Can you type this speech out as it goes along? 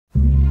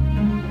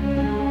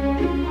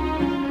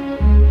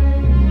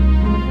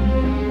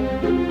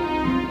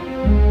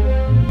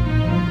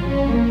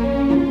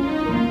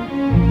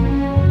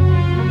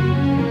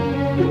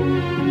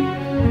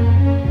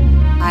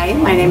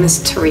name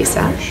is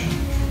Teresa.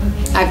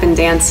 I've been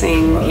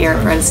dancing here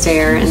at Fred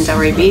in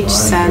Delray Beach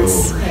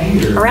since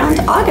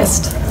around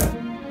August.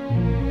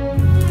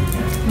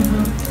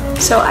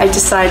 So I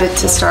decided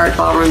to start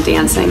ballroom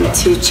dancing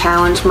to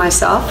challenge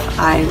myself.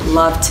 I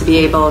love to be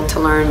able to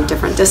learn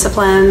different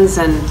disciplines,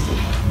 and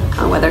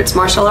whether it's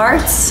martial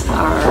arts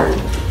or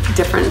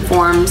different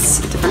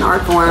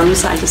art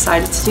forms, I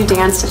decided to do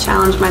dance to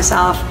challenge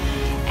myself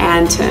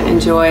and to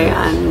enjoy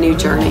a new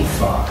journey.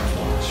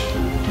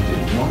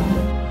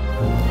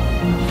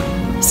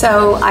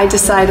 So I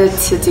decided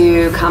to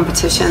do a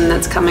competition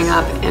that's coming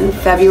up in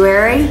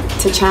February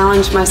to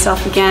challenge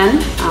myself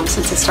again.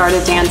 Since I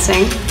started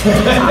dancing,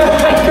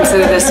 I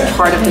consider this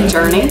part of the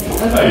journey,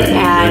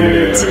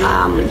 and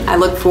I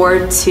look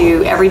forward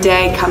to every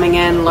day coming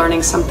in,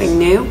 learning something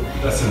new.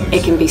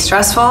 It can be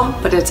stressful,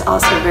 but it's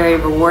also very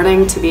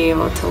rewarding to be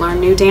able to learn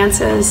new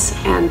dances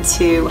and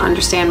to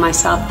understand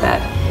myself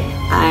that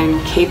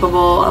I'm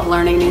capable of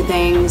learning new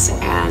things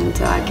and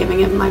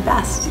giving it my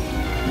best.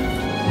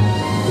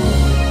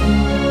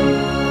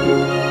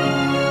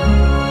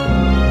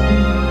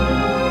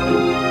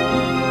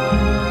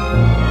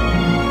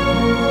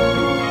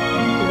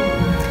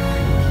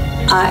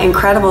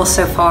 Incredible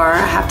so far,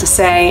 I have to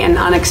say, and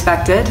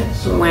unexpected.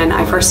 When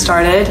I first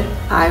started,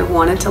 I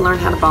wanted to learn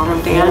how to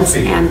ballroom dance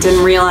and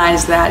didn't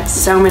realize that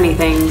so many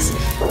things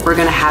were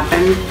going to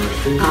happen.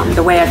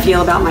 The way I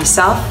feel about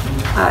myself,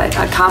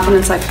 a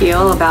confidence I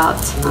feel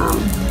about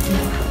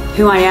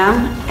who I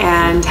am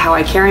and how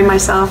I carry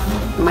myself,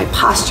 my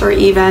posture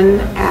even,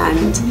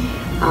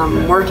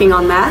 and working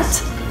on that.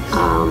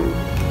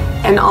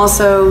 And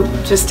also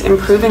just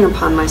improving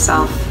upon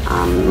myself.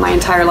 My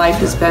entire life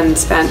has been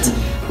spent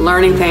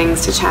learning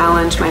things to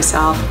challenge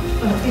myself,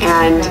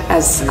 and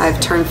as I've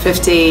turned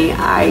 50,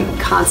 I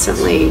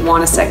constantly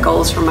want to set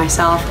goals for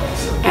myself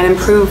and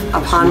improve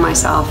upon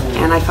myself,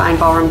 and I find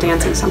ballroom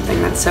dancing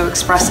something that's so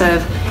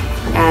expressive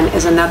and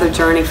is another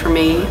journey for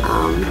me.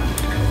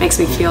 Makes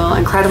me feel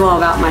incredible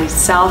about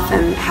myself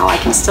and how I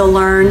can still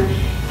learn,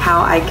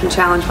 how I can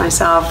challenge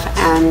myself,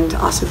 and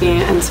also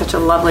being in such a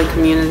lovely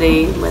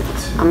community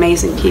with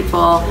amazing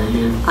people.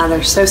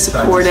 They're so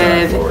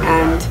supportive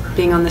and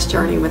being on this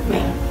journey with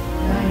me.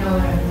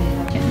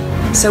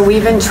 So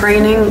we've been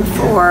training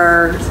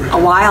for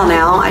a while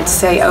now, I'd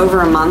say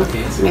over a month,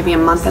 maybe a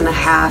month and a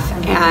half,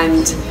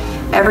 and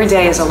every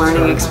day is a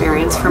learning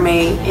experience for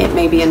me. It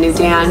may be a new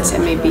dance, it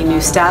may be new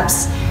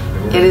steps.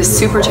 It is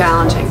super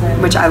challenging,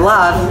 which I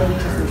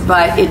love,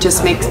 but it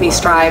just makes me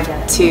strive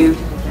to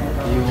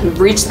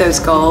reach those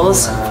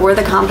goals for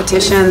the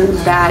competition,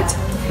 that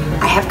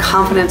I have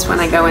confidence when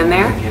I go in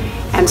there.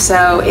 And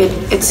so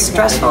it's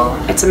stressful,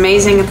 it's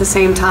amazing at the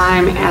same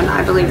time, and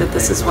I believe that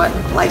this is what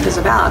life is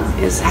about,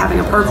 is having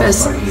a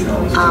purpose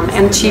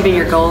and achieving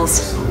your goals.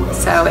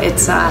 So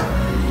it's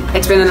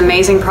been an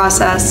amazing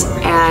process,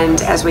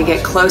 and as we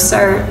get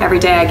closer, every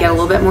day I get a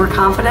little bit more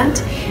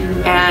confident,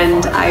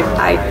 and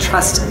I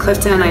trust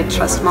Clifton, I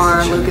trust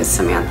Mara, Lucas,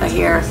 Samantha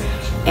here,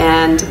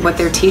 and what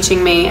they're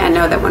teaching me, and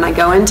know that when I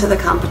go into the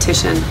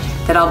competition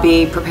that I'll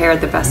be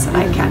prepared the best that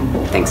I can.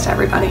 Thanks to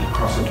everybody.